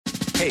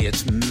Hey,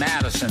 it's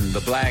Madison, the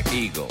Black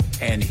Eagle,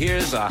 and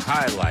here's a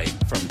highlight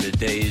from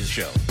today's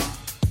show.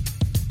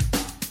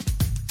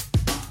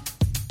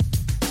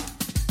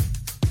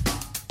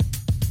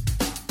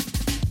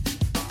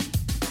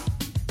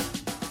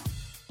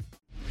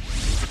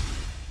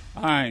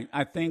 All right,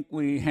 I think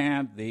we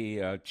have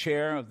the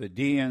chair of the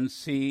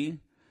DNC.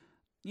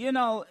 You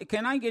know,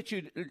 can I get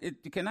you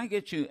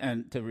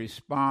to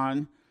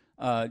respond,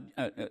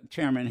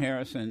 Chairman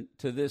Harrison,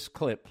 to this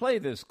clip? Play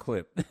this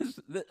clip.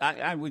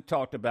 We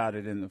talked about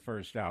it in the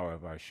first hour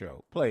of our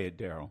show. Play it,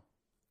 Daryl.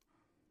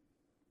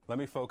 Let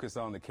me focus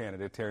on the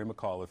candidate, Terry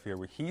McAuliffe, here,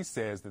 where he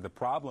says that the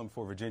problem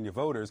for Virginia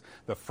voters,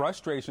 the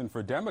frustration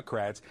for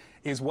Democrats,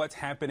 is what's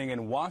happening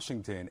in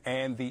Washington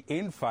and the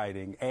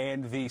infighting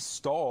and the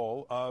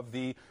stall of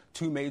the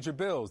two major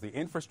bills, the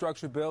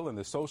infrastructure bill and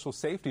the social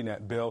safety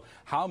net bill.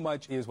 How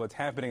much is what's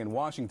happening in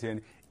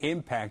Washington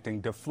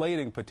impacting,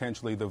 deflating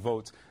potentially the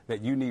votes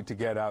that you need to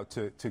get out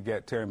to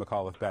get Terry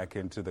McAuliffe back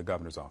into the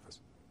governor's office?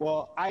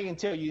 Well, I can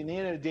tell you, in the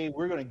end of the day,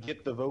 we're going to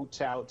get the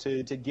votes out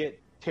to get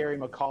Terry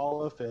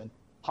McAuliffe and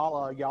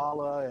Hala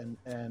Ayala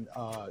and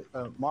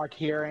Mark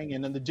Herring,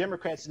 and then the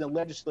Democrats in the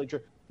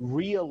legislature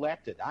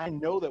reelected. I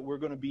know that we're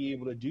going to be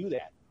able to do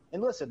that.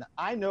 And listen,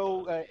 I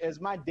know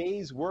as my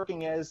days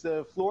working as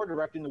the floor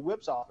director in the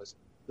whip's office,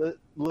 the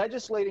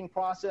legislating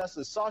process,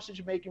 the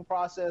sausage-making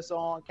process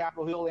on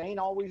Capitol Hill ain't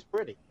always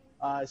pretty.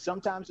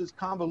 Sometimes it's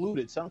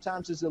convoluted.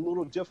 Sometimes it's a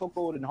little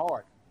difficult and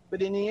hard.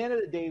 But in the end of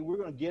the day, we're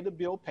going to get a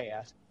bill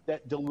passed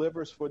that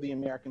delivers for the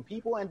American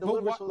people and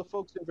delivers for the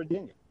folks in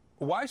Virginia.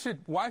 Why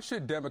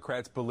should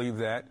Democrats believe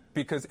that?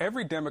 Because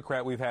every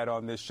Democrat we've had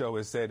on this show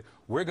has said,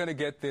 we're going to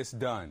get this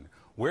done.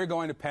 We're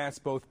going to pass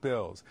both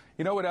bills.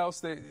 You know what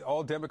else?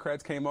 All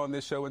Democrats came on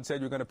this show and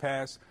said you're going to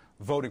pass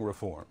voting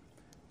reform.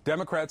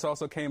 Democrats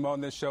also came on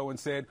this show and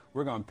said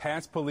we're going to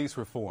pass police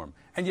reform.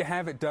 And you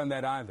haven't done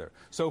that either.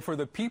 So for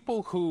the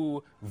people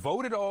who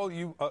voted all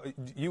you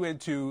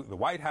into the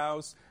White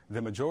House,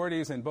 the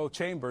majorities in both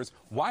chambers,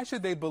 why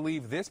should they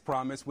believe this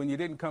promise when you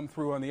didn't come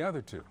through on the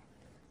other two?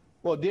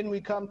 Well, didn't we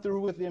come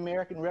through with the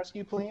American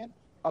Rescue Plan?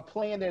 A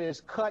plan that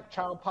has cut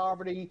child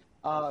poverty,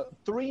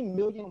 3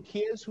 million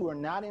kids who are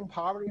not in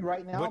poverty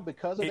right now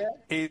because of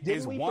that.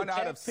 Is 1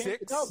 out of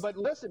 6? No, but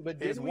listen,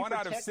 but is 1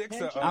 out of 6?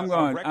 I'm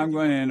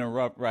going to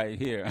interrupt right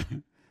here.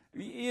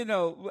 You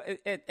know,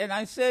 and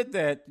I said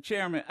that,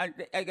 Chairman.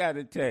 I got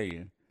to tell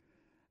you,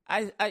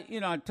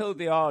 I told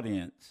the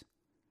audience,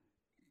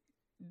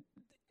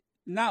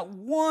 not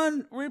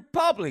one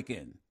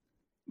Republican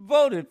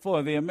voted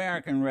for the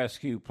American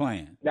Rescue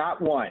Plan.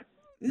 Not one.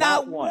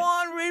 Not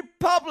one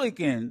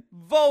Republican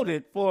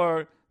voted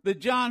for the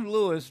John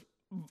Lewis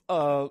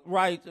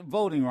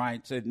voting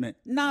rights amendment.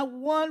 Not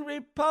one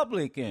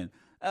Republican.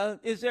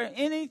 Is there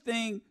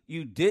anything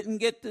you didn't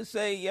get to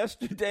say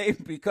yesterday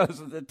because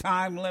of the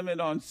time limit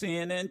on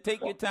CNN?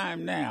 Take your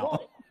time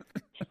now.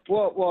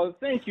 Well,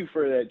 thank you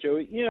for that,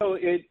 Joey. You know,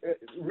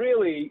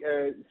 really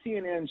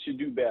CNN should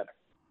do better.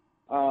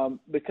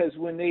 Because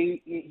when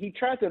he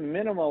tried to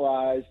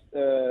minimize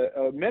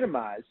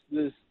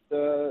this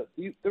the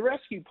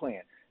rescue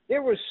plan,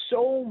 there was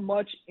so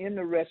much in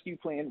the rescue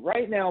plan.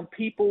 Right now,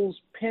 people's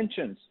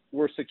pensions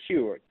were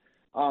secured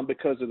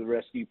because of the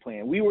rescue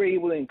plan. We were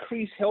able to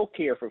increase health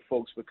care for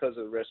folks because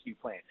of the rescue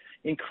plan,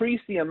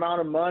 increase the amount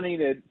of money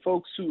that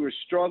folks who are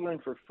struggling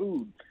for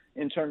food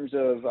in terms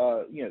of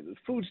the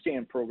food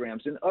stamp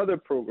programs and other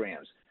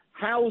programs.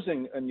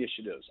 Housing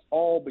initiatives,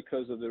 all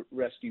because of the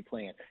rescue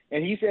plan.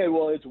 And he said,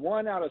 well, it's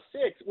 1 out of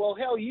 6. Well,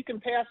 hell, you can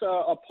pass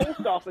a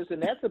post office,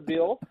 and that's a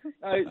bill.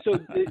 So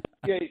is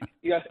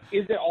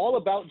it all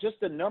about just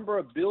the number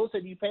of bills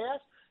that you pass?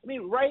 I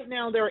mean, right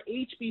now there are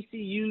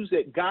HBCUs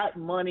that got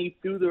money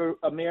through the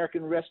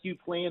American Rescue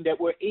Plan that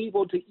were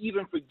able to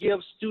even forgive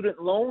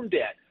student loan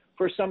debt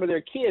for some of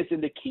their kids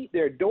and to keep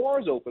their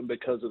doors open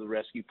because of the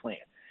rescue plan.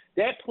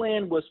 That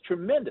plan was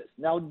tremendous.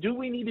 Now, do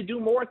we need to do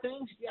more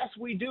things? Yes,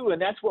 we do,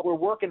 and that's what we're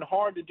working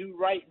hard to do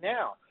right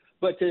now.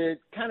 But to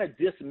kind of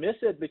dismiss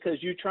it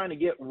because you're trying to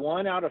get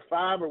 1 out of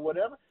 5 or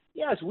whatever,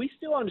 yes, we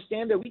still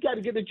understand that we got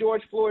to get the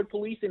George Floyd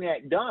Policing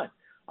Act done.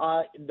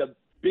 The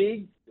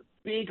big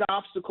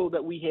obstacle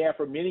that we have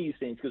for many of these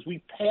things, because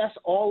we pass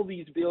all of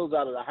these bills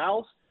out of the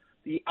House,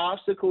 the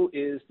obstacle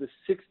is the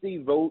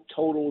 60-vote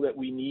total that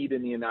we need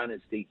in the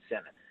United States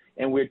Senate.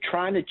 And we're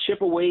trying to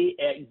chip away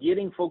at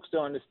getting folks to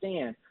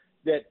understand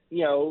that,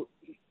 you know,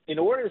 in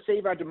order to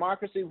save our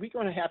democracy, we're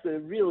going to have to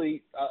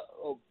really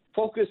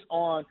focus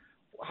on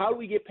how do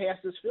we get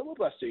past this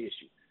filibuster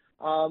issue,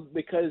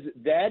 because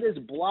that is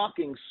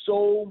blocking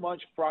so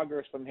much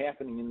progress from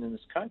happening in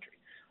this country.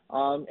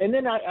 And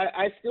then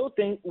I still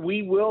think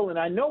we will, and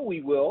I know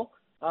we will,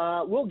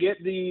 we'll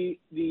get the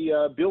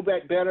Build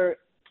Back Better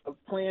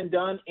plan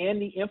done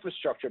and the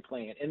infrastructure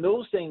plan. And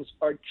those things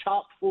are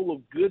chock full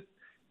of good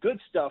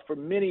stuff for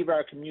many of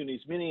our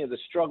communities, many of the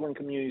struggling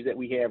communities that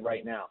we have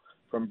right now,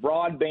 from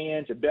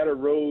broadband to better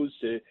roads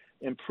to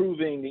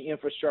improving the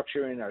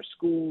infrastructure in our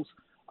schools,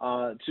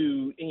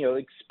 to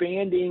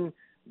expanding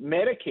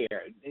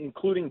Medicare,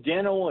 including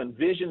dental and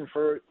vision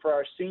for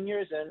our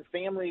seniors, and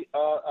family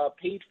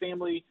paid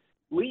family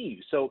leave.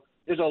 So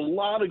there's a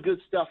lot of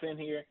good stuff in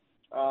here.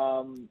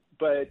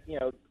 But,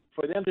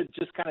 for them to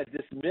just kind of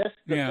dismiss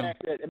the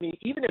fact that,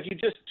 even if you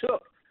just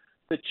took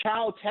the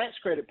child tax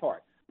credit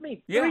part,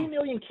 3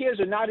 million kids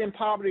are not in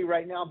poverty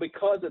right now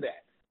because of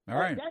that. All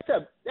right.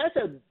 That's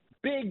a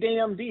big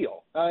damn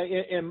deal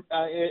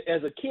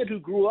as a kid who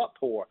grew up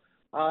poor.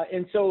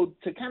 And so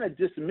to kind of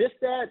dismiss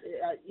that,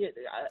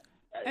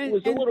 it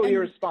was a little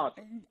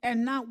irresponsible.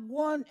 And not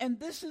one, and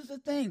this is the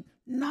thing,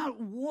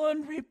 not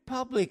one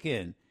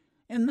Republican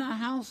in the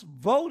House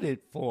voted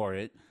for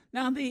it.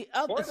 Now the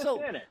other, or the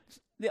Senate.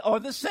 Or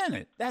the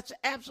Senate. That's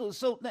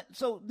absolutely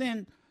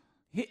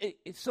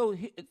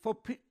for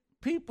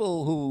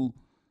people who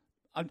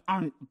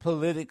aren't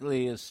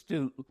politically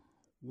astute,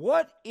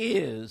 what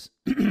is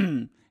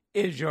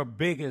your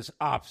biggest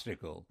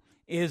obstacle?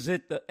 Is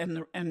it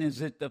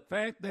is it the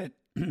fact that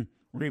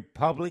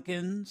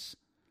Republicans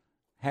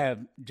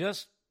have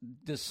just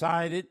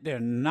decided they're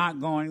not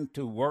going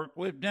to work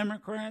with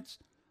Democrats?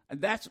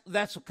 That's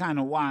kind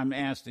of why I'm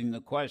asking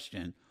the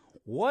question.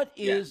 What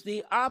is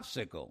the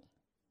obstacle?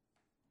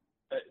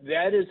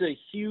 That is a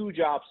huge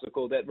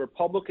obstacle that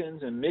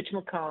Republicans and Mitch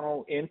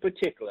McConnell in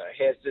particular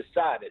has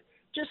decided,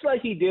 just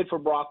like he did for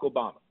Barack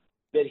Obama,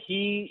 that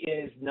he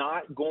is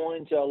not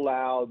going to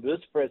allow this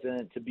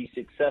president to be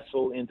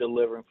successful in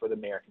delivering for the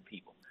American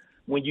people.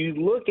 When you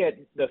look at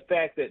the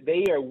fact that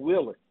they are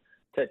willing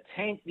to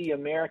tank the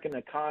American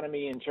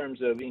economy in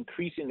terms of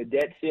increasing the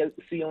debt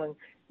ceiling,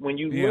 when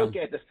you look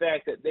at the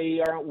fact that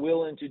they aren't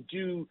willing to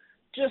do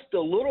just the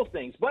little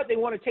things, but they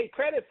want to take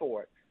credit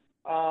for it,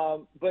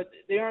 but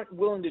they aren't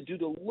willing to do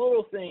the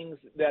little things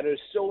that are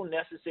so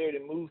necessary to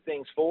move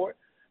things forward.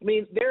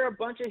 There are a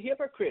bunch of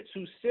hypocrites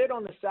who sit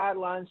on the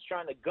sidelines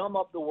trying to gum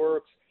up the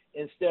works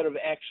instead of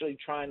actually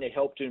trying to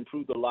help to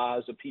improve the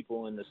lives of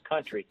people in this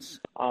country.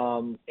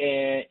 And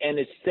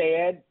it's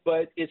sad,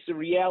 but it's the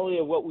reality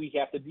of what we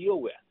have to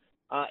deal with.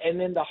 And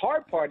then the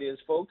hard part is,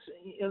 folks,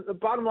 the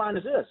bottom line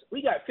is this.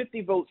 We got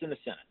 50 votes in the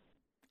Senate.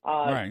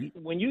 Right.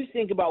 When you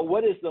think about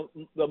what is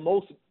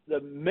the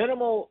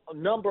minimal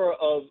number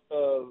of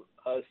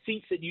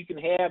seats that you can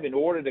have in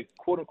order to,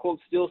 quote unquote,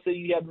 still say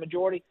you have a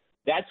majority,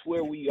 that's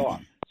where we are.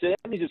 So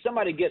that means if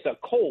somebody gets a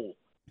cold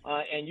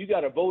and you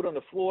got to vote on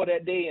the floor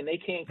that day and they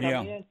can't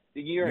come in,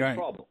 then you're in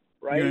trouble,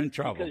 right? You're in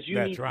trouble. Because you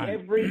That's need right.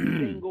 every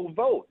single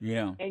vote.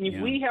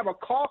 And we have a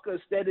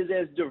caucus that is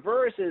as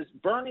diverse as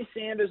Bernie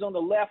Sanders on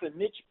the left and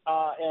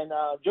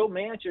Joe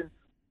Manchin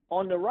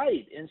on the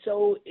right. And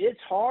so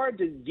it's hard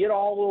to get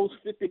all those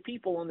 50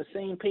 people on the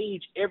same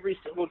page every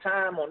single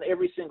time on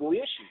every single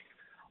issue.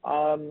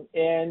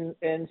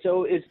 And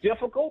so it's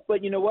difficult,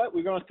 but you know what?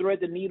 We're going to thread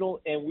the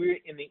needle, and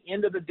in the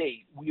end of the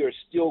day, we are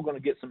still going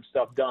to get some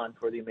stuff done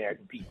for the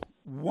American people.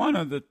 One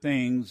of the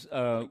things,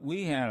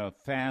 we had a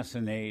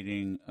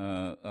fascinating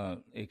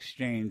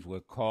exchange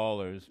with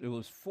callers. It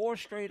was 4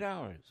 straight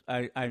hours.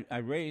 I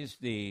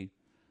raised the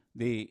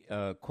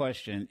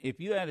question, if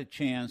you had a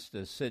chance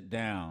to sit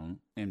down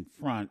in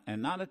front,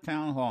 and not a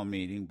town hall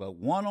meeting, but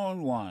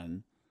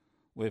one-on-one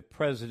with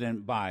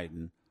President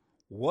Biden,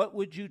 what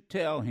would you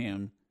tell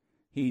him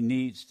he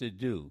needs to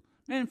do?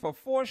 And for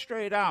 4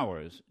 straight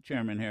hours,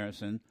 Chairman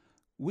Harrison,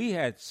 we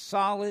had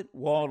solid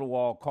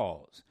wall-to-wall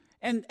calls.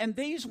 And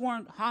these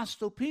weren't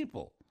hostile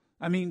people.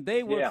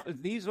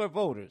 These were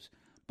voters.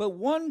 But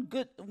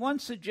one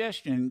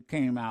suggestion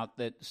came out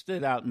that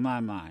stood out in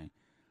my mind.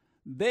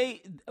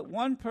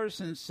 One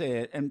person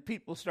said, and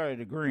people started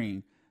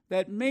agreeing,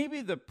 that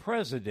maybe the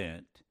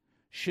president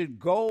should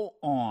go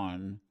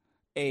on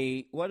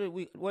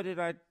what did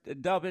I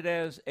dub it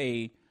as?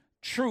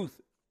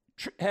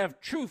 Have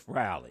truth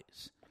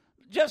rallies,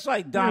 just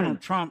like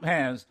Donald Trump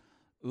has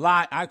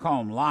I call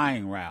them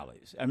lying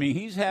rallies.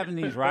 He's having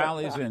these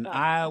rallies in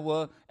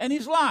Iowa, and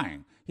he's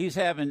lying. He's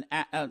having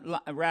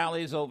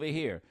rallies over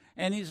here,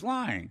 and he's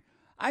lying.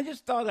 I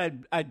just thought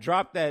I'd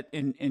drop that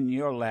in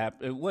your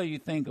lap. What do you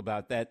think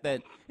about that?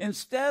 That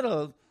instead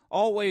of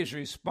always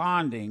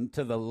responding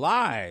to the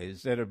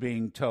lies that are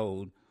being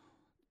told,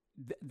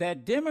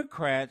 that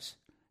Democrats,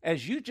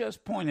 as you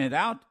just pointed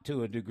out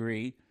to a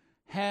degree,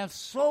 have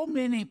so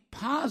many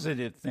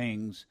positive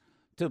things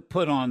to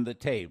put on the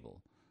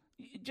table.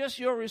 Just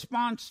your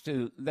response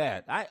to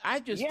that. I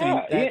just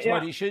think that's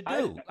what he should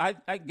do.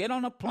 I get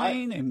on a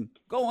plane and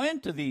go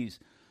into these,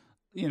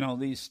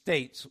 these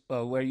states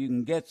where you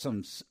can get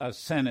a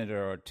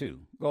senator or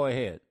two. Go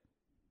ahead.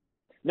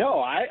 No,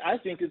 I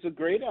think it's a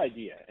great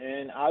idea.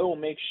 And I will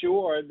make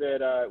sure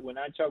that when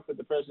I talk with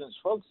the president's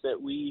folks that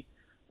we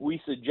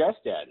suggest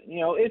that.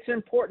 It's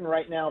important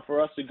right now for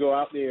us to go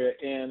out there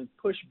and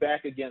push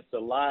back against the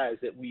lies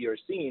that we are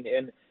seeing.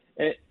 And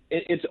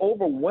it's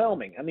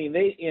overwhelming.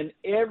 They, in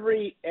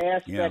every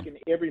aspect, in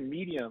every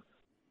medium,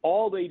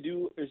 all they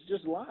do is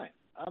just lie.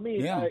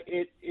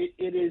 It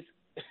is,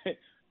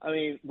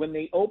 when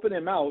they open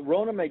their mouth,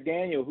 Ronna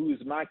McDaniel, who is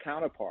my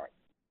counterpart,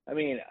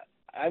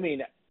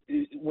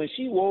 when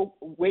she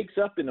wakes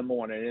up in the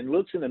morning and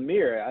looks in the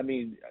mirror, I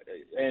mean,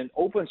 and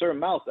opens her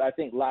mouth, I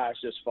think lies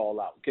just fall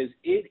out because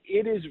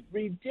it is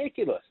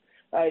ridiculous.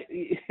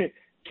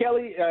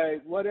 Kelly,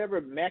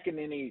 whatever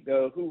McEnany,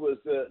 who was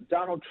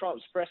Donald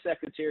Trump's press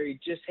secretary,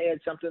 just had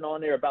something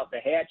on there about the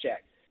Hatch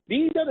Act.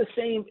 These are the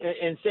same,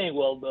 and saying,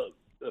 well, the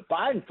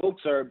Biden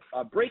folks are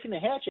breaking the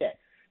Hatch Act.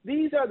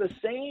 These are the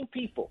same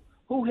people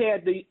who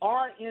had the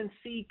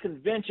RNC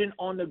convention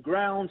on the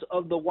grounds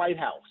of the White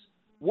House.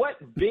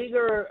 What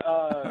bigger?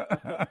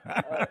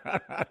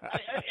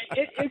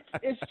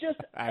 It's just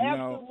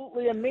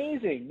absolutely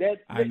amazing that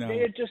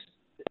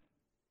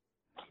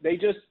they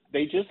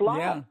just lie.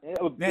 Yeah.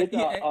 It's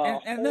a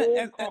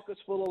whole caucus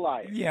full of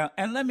liars. Yeah,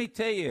 and let me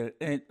tell you,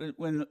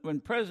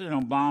 when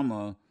President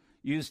Obama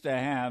used to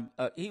have,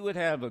 he would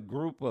have a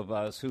group of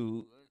us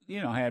who,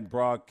 had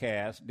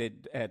broadcasts,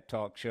 had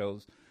talk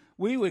shows.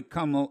 We would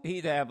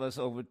he'd have us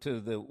over to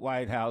the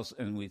White House,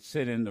 and we'd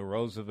sit in the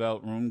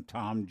Roosevelt room,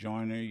 Tom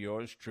Joyner,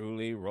 yours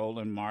truly,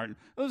 Roland Martin.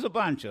 There was a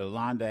bunch of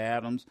Londa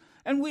Adams,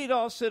 and we'd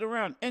all sit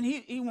around, and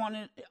he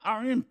wanted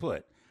our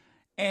input.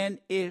 And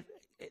the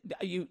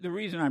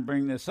reason I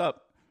bring this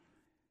up,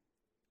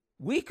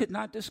 we could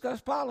not discuss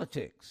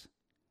politics.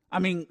 I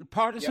mean,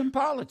 partisan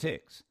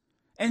politics.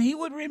 And he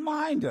would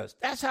remind us.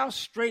 That's how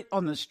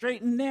on the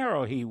straight and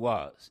narrow he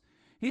was.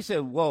 He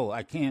said, whoa,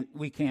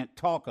 we can't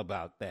talk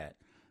about that.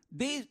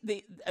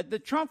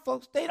 The Trump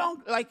folks, they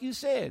don't, like you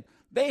said,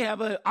 they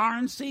have an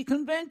RNC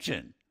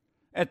convention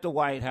at the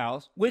White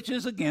House, which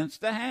is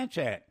against the Hatch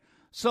Act.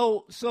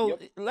 So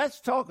let's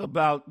talk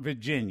about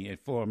Virginia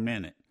for a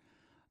minute.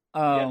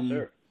 Yes,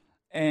 sir.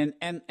 And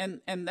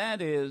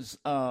that is,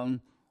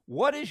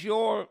 what is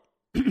your,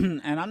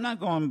 and I'm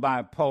not going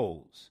by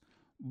polls,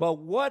 but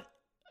what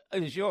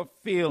is your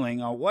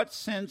feeling or what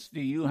sense do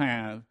you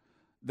have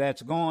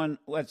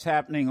what's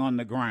happening on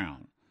the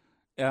ground?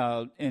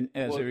 As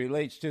it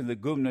relates to the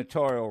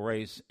gubernatorial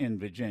race in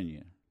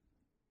Virginia?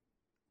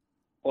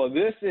 Well,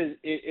 this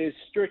is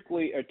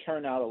strictly a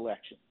turnout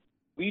election.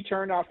 We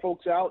turn our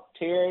folks out,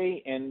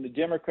 Terry and the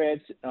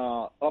Democrats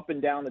up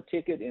and down the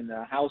ticket in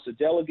the House of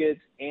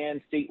Delegates and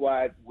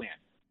statewide win.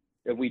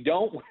 If we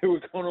don't, we're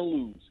going to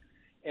lose.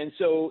 And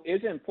so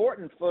it's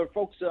important for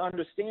folks to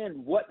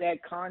understand what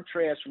that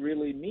contrast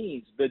really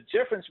means, the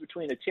difference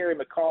between a Terry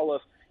McAuliffe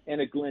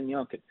and a Glenn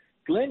Youngkin.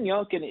 Glenn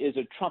Youngkin is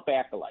a Trump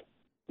acolyte.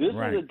 This is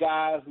a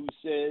guy who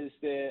says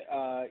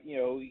that,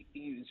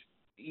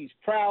 he's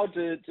proud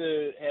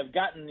to have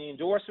gotten the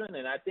endorsement,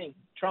 and I think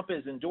Trump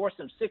has endorsed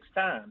him 6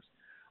 times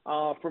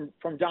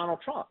from Donald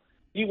Trump.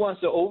 He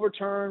wants to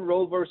overturn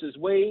Roe versus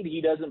Wade. He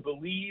doesn't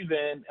believe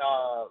in,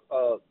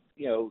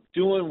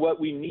 doing what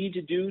we need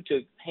to do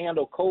to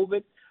handle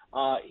COVID.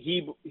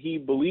 He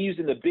believes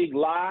in the big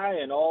lie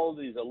and all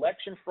these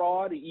election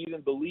fraud. He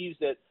even believes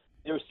that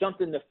there was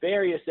something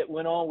nefarious that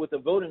went on with the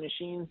voting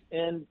machines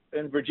in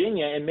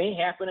Virginia and may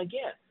happen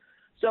again.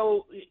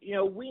 So,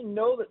 we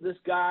know that this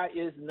guy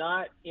is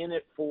not in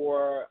it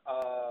for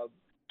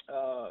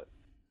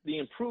the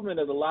improvement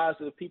of the lives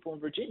of the people in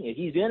Virginia.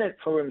 He's in it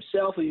for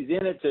himself. He's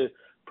in it to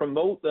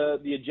promote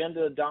the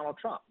agenda of Donald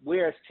Trump.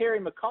 Whereas Terry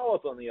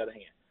McAuliffe, on the other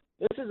hand,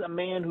 this is a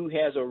man who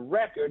has a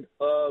record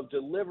of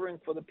delivering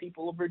for the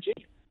people of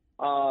Virginia.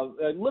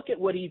 Look at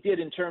what he did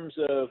in terms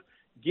of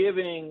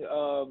giving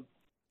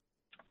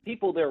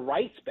people their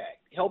rights back,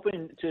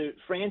 helping to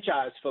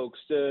franchise folks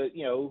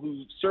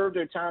who served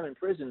their time in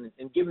prison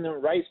and giving them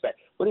rights back.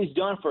 What he's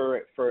done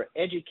for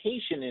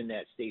education in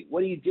that state,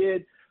 what he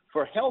did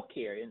for health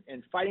care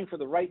and fighting for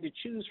the right to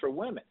choose for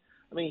women.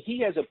 I mean, he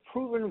has a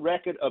proven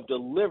record of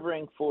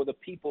delivering for the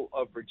people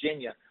of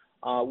Virginia,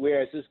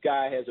 whereas this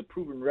guy has a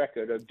proven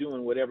record of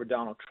doing whatever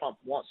Donald Trump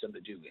wants him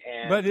to do.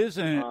 And, that's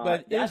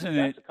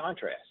the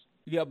contrast.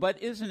 Yeah,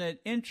 but isn't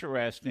it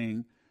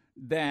interesting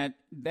that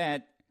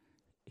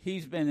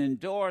he's been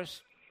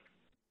endorsed,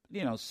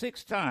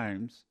 6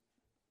 times,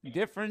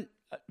 different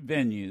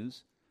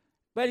venues,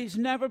 but he's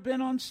never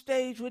been on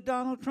stage with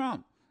Donald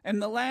Trump.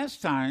 And the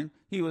last time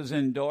he was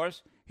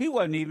endorsed, he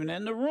wasn't even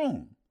in the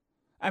room.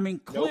 I mean,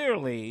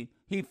 clearly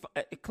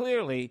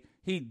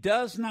he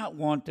does not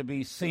want to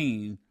be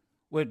seen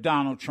with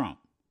Donald Trump.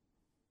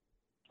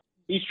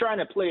 He's trying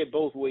to play it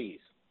both ways.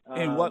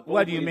 And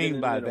what do you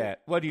mean by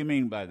that? What do you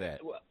mean by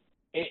that?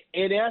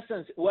 In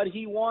essence, what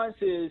he wants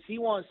is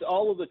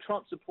all of the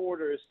Trump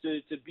supporters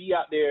to be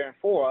out there and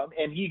for him,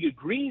 and he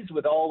agrees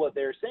with all what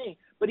they're saying,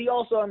 but he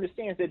also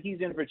understands that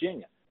he's in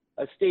Virginia,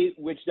 a state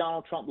which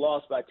Donald Trump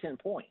lost by 10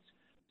 points.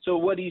 So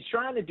what he's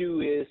trying to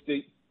do is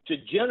to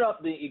gin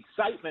up the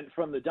excitement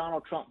from the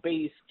Donald Trump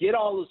base, get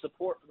all the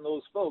support from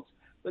those folks,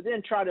 but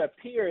then try to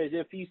appear as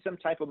if he's some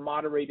type of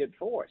moderated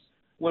force.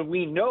 When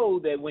we know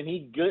that when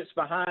he gets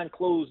behind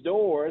closed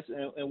doors,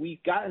 and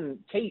we've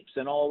gotten tapes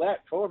and all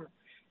that for him,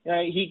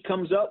 he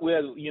comes up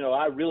with,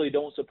 I really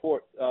don't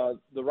support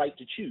the right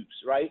to choose,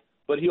 right?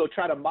 But he'll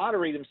try to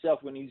moderate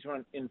himself when he's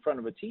in front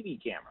of a TV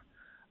camera.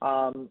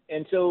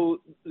 And so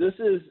this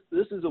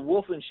is a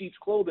wolf in sheep's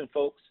clothing,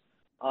 folks,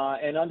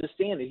 and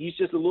understand it. He's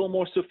just a little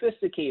more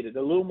sophisticated,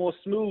 a little more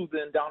smooth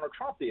than Donald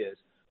Trump is.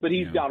 but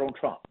he's Donald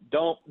Trump.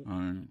 Don't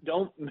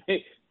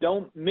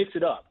mix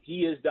it up.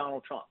 He is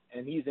Donald Trump,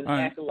 and he's an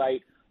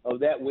acolyte of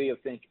that way of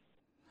thinking.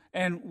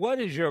 And what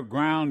is your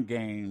ground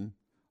game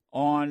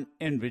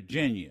in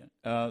Virginia?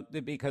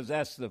 Because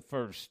that's the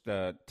first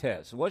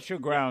test. What's your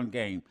ground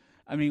game?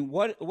 I mean,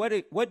 what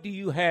do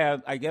you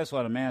have? I guess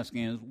what I'm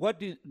asking is,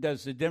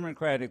 does the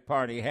Democratic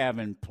Party have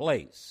in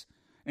place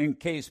in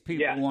case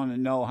people want to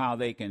know how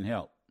they can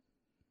help?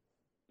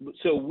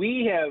 So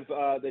we have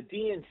the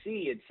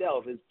DNC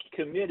itself is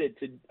committed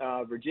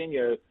to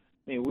Virginia.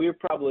 I mean, we're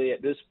probably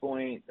at this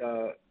point,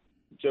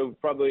 Joe,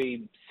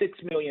 probably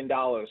 $6 million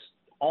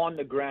on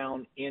the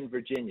ground in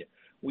Virginia.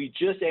 We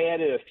just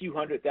added a few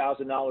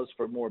 $100,000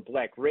 for more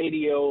Black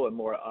radio and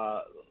more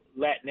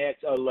Latinx,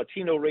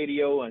 Latino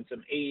radio, and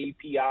some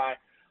AAPI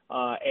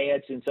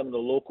ads in some of the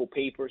local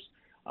papers.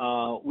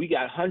 We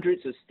got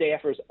hundreds of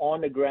staffers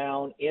on the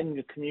ground in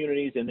the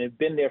communities, and they've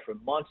been there for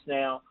months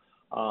now,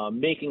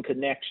 making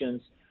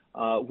connections.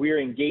 We're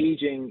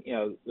engaging,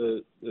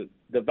 the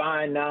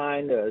Divine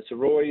Nine, the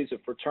sororities, the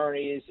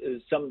fraternities,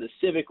 some of the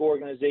civic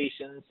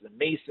organizations, the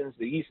Masons,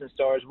 the Eastern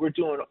Stars. We're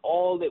doing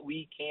all that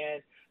we can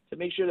to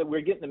make sure that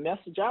we're getting the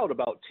message out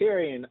about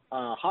Terry and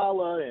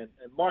Hala and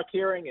Mark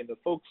Herring and the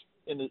folks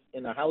in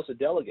the House of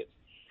Delegates.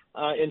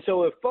 And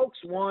so if folks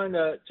want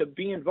to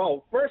be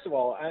involved, first of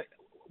all,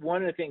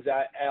 one of the things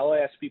I'll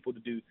ask people to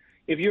do,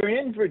 if you're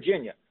in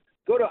Virginia,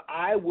 go to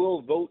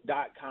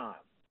iwillvote.com.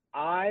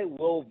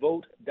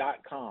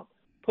 iwillvote.com.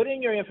 Put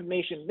in your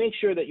information. Make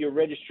sure that your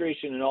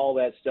registration and all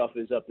that stuff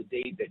is up to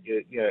date, that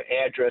your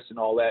address and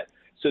all that,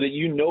 so that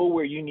you know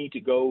where you need to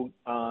go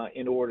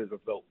in order to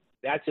vote.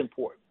 That's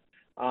important.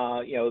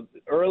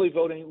 Early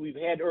voting, we've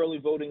had early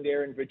voting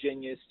there in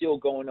Virginia. It's still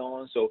going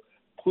on. So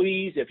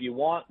please, if you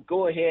want,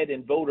 go ahead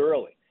and vote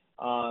early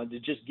to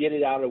just get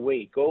it out of the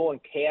way. Go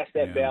and cast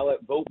that ballot.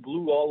 Vote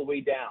blue all the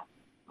way down.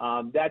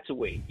 That's a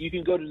way. You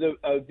can go to the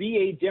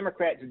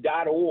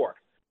vademocrats.org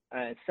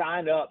and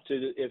sign up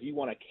if you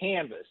want to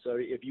canvass or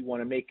if you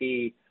want to make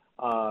a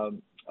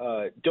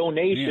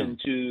donation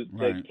to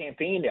the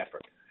campaign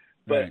effort.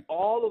 But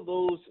all of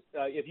those,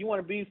 if you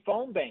want to be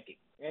phone banking,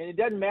 and it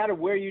doesn't matter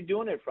where you're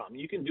doing it from.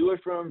 You can do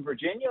it from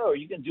Virginia or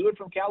you can do it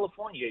from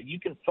California. You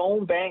can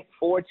phone bank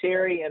for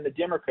Terry and the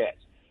Democrats.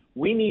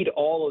 We need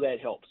all of that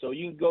help. So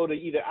you can go to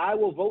either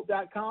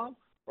iwillvote.com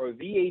or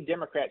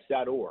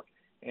vademocrats.org.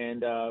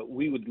 And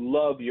we would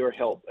love your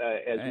help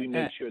as we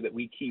make sure that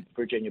we keep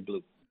Virginia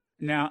blue.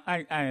 Now,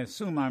 I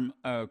assume I'm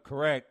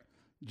correct.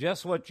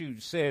 Just what you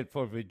said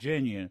for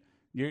Virginia,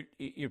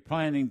 you're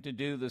planning to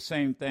do the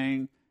same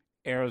thing,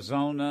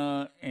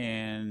 Arizona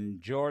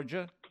and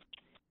Georgia?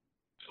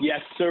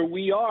 Yes, sir,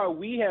 we are.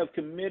 We have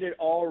committed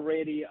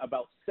already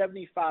about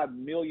 $75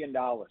 million.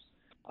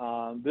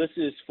 This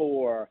is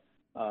for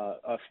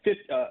a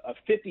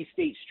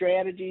 50-state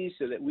strategy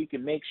so that we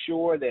can make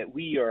sure that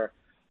we are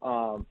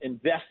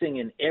investing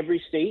in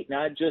every state,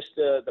 not just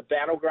the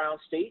battleground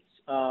states.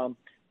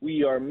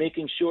 We are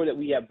making sure that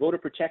we have voter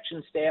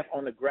protection staff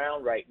on the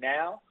ground right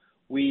now.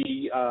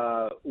 We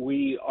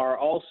are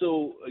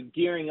also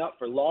gearing up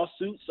for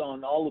lawsuits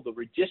on all of the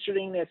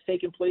redistricting that's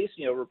taking place.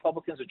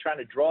 Republicans are trying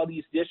to draw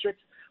these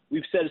districts.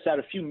 We've set aside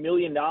a few $1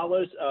 million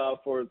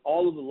for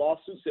all of the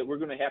lawsuits that we're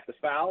going to have to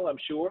file, I'm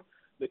sure,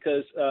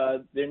 because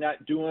they're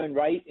not doing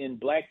right in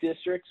Black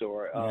districts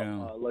or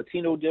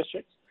Latino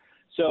districts.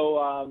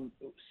 So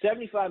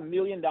 $75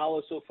 million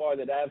so far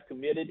that I've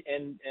committed,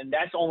 and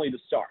that's only the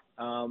start.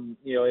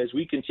 As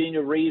we continue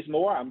to raise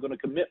more, I'm going to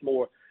commit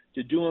more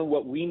to doing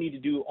what we need to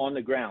do on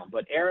the ground.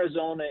 But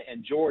Arizona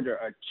and Georgia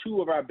are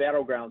two of our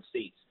battleground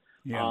states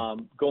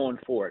going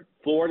forward.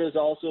 Florida's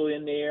also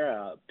in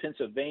there,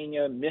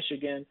 Pennsylvania,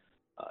 Michigan.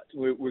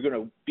 We're going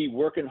to be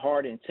working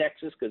hard in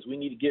Texas because we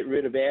need to get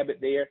rid of Abbott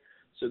there.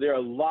 So there are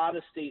a lot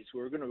of states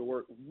where we're going to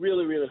work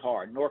really, really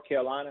hard. North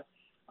Carolina,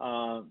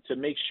 to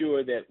make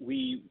sure that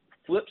we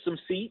flip some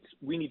seats.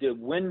 We need to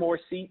win more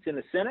seats in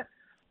the Senate,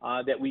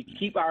 that we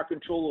keep our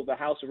control of the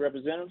House of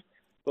Representatives,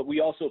 but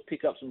we also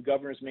pick up some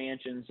governor's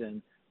mansions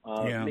and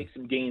make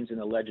some gains in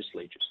the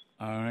legislatures.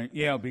 All right,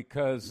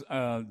 because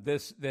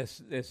this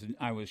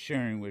I was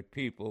sharing with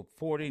people,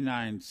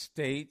 49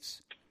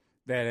 states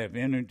that have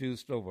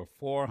introduced over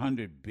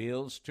 400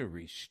 bills to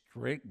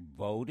restrict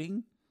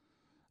voting.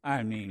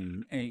 I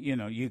mean,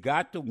 you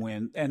got to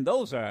win, and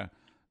those are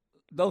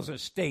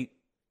state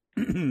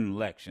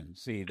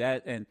elections. See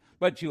that,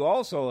 but you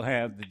also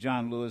have the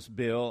John Lewis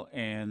bill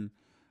and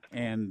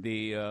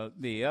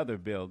the other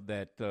bill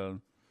that the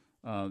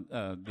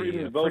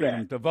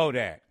Freedom to Vote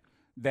Act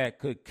that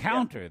could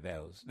counter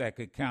those.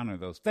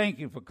 Thank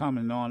you for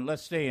coming on.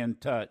 Let's stay in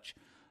touch.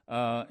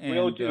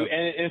 We'll do.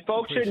 And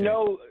folks should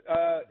know,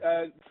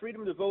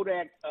 Freedom to Vote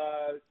Act.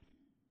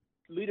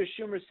 Leader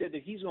Schumer said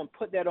that he's going to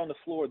put that on the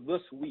floor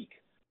this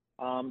week.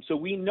 So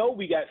we know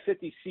we got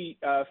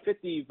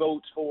 50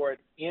 votes for it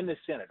in the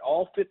Senate.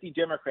 All 50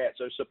 Democrats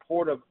are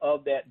supportive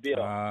of that bill.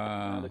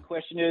 The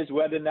question is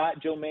whether or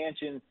not Joe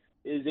Manchin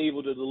is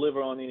able to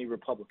deliver on any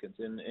Republicans.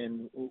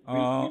 And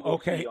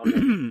okay. All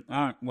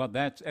right. Well,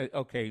 that's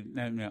okay.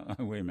 No,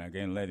 wait a minute. I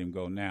can't let him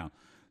go now.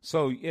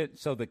 So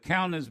the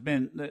count has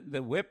been,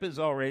 the whip is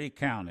already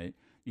counted.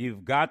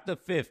 You've got the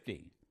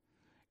 50.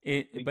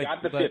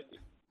 Got the 50.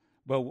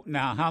 But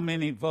now, how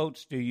many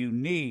votes do you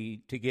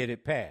need to get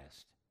it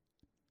passed?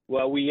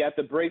 Well, we have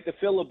to break the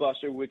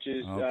filibuster, which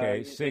is,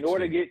 in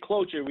order to get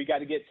cloture, we got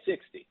to get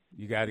 60.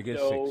 You got to get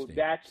 60.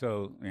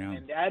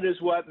 And that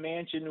is what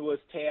Manchin was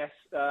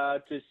tasked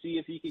to see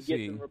if he could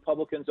get some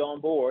Republicans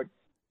on board.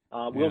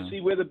 We'll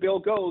see where the bill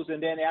goes,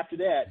 and then after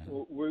that,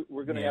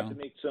 we're going to have to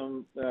make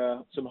some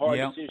hard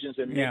decisions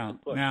and make some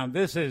push. Now,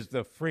 this is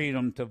the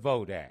Freedom to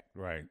Vote Act,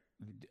 right?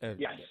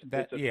 Yes.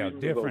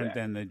 Different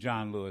than the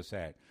John Lewis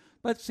Act.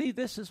 But see,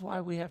 this is why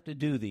we have to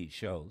do these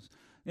shows.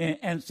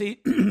 And see,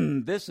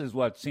 this is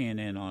what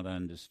CNN ought to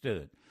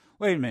understood.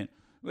 Wait a minute.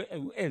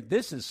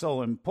 This is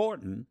so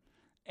important,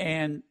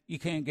 and you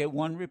can't get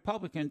one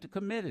Republican to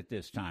commit it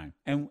this time.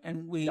 And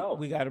we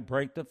got to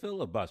break the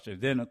filibuster.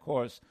 Then, of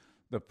course,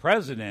 the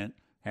president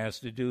has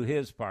to do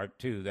his part,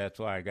 too. That's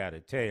why I got to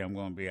tell you, I'm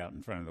going to be out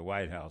in front of the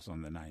White House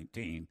on the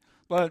 19th.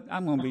 But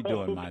I'm going to be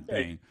doing my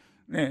thing.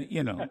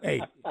 You know,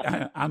 hey,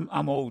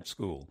 I'm old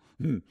school.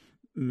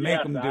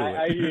 Make them do it.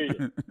 I hear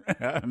you.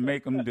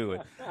 Make them do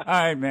it. All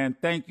right, man.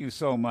 Thank you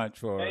so much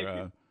for.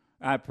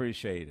 I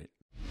appreciate it.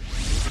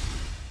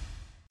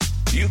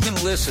 You can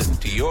listen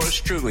to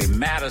yours truly,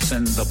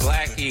 Madison the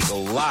Black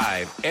Eagle,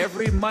 live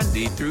every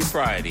Monday through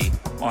Friday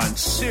on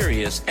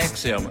Sirius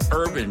XM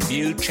Urban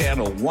View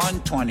Channel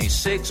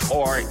 126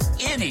 or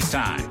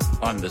anytime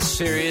on the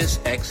Sirius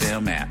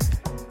XM app.